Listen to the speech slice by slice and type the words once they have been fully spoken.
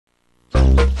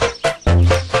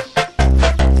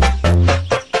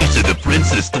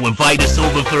invite us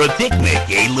over for a picnic,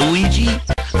 eh, Luigi?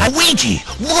 Luigi,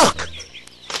 look!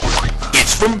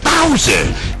 It's from Bowser!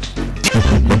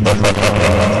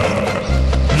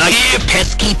 Now you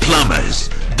pesky plumbers,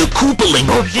 the Koopaling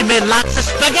owes you lots of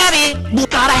spaghetti! You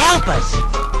gotta help us!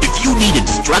 If you need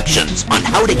instructions on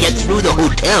how to get through the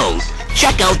hotels,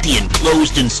 check out the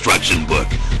enclosed instruction book.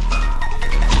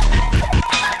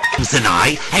 And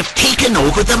I have taken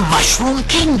over the Mushroom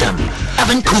Kingdom of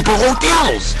Koopa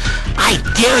Hotels. I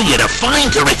dare you to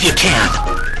find her if you can.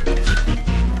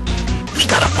 We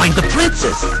gotta find the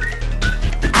princess.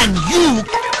 And you...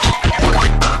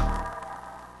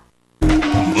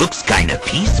 Looks kinda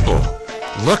peaceful.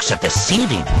 Looks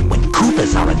deceiving when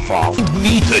Koopas are involved.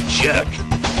 Need to check.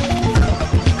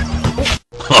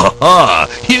 Ha ha!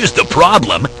 Here's the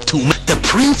problem. The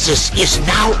princess is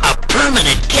now a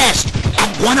permanent guest at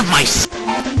one of my...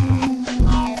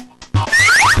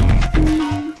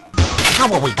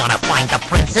 How are we gonna find the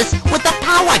princess with the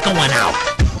power going out?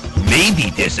 Maybe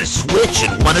there's a switch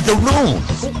in one of the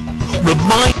rooms.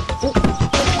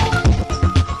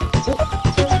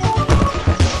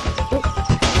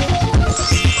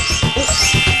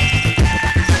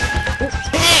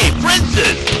 Hey,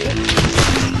 princess!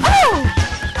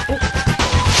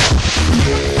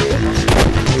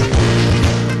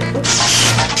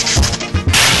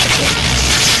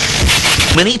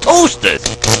 Many toasters.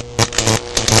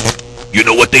 You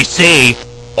know what they say,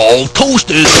 all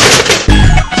toasters.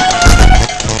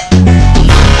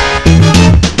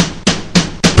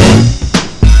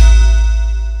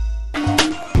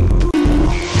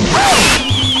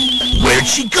 Where'd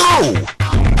she go?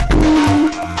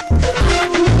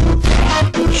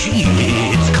 Gee,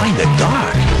 it's kinda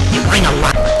dark. You bring a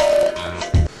light.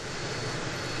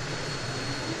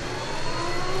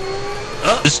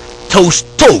 Toast,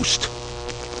 toast.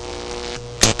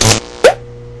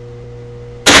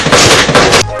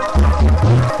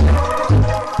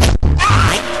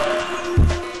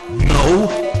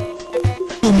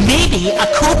 Maybe a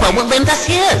Koopa will lend us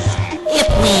his, if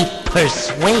we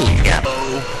persuade him.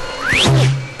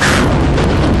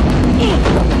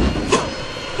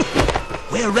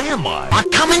 Where am I? I'm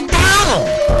coming down!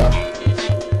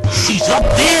 She's up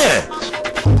there!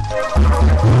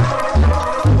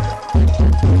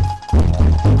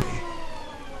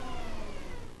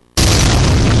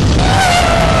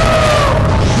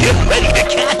 Get ready to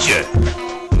catch her!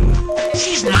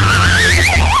 She's not...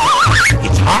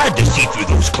 It's hard to see through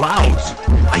those clouds.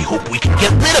 I hope we can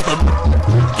get rid of them.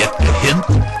 Get the hint?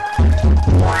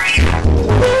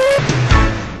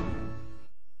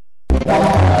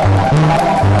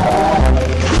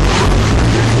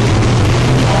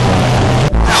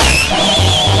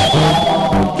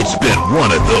 It's been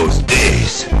one of those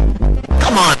days.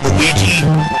 Come on, Luigi.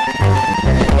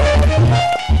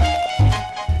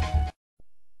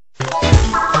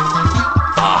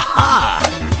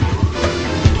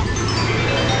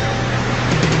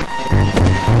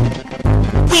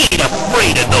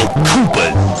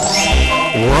 Koopas!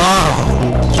 Wow!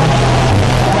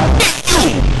 You!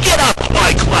 Get up,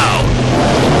 my cloud!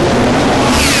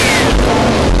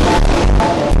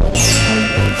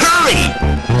 Hurry!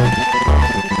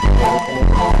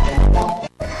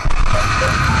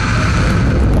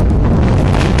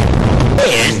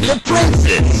 Where's the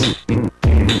princess?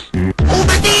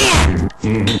 Over there!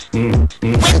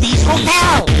 Wendy's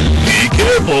Hotel! Be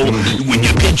careful! When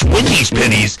you pinch Wendy's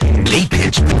pennies, they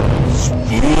pinch...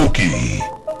 Spooky.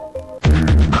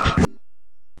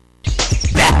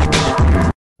 Back.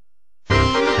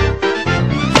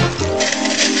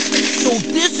 So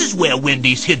this is where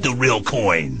Wendy's hid the real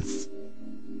coins.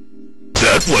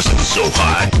 That wasn't so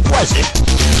hard, was it?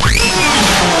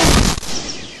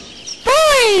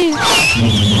 Boy!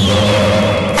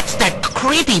 That's that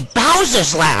creepy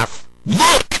Bowser's laugh.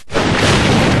 Look!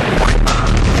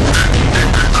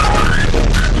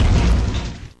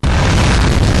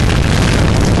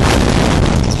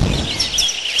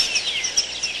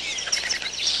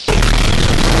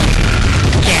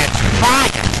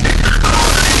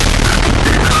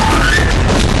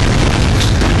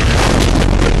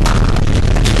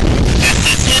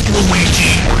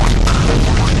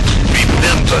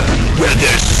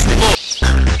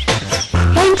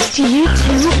 Thanks to you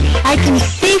two, I can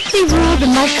safely rule the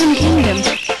Mushroom Kingdom,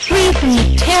 free from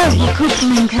the terrible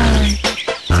Koopaling clan.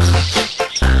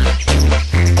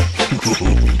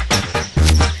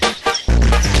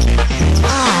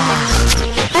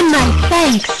 And my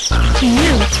thanks to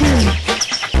you too.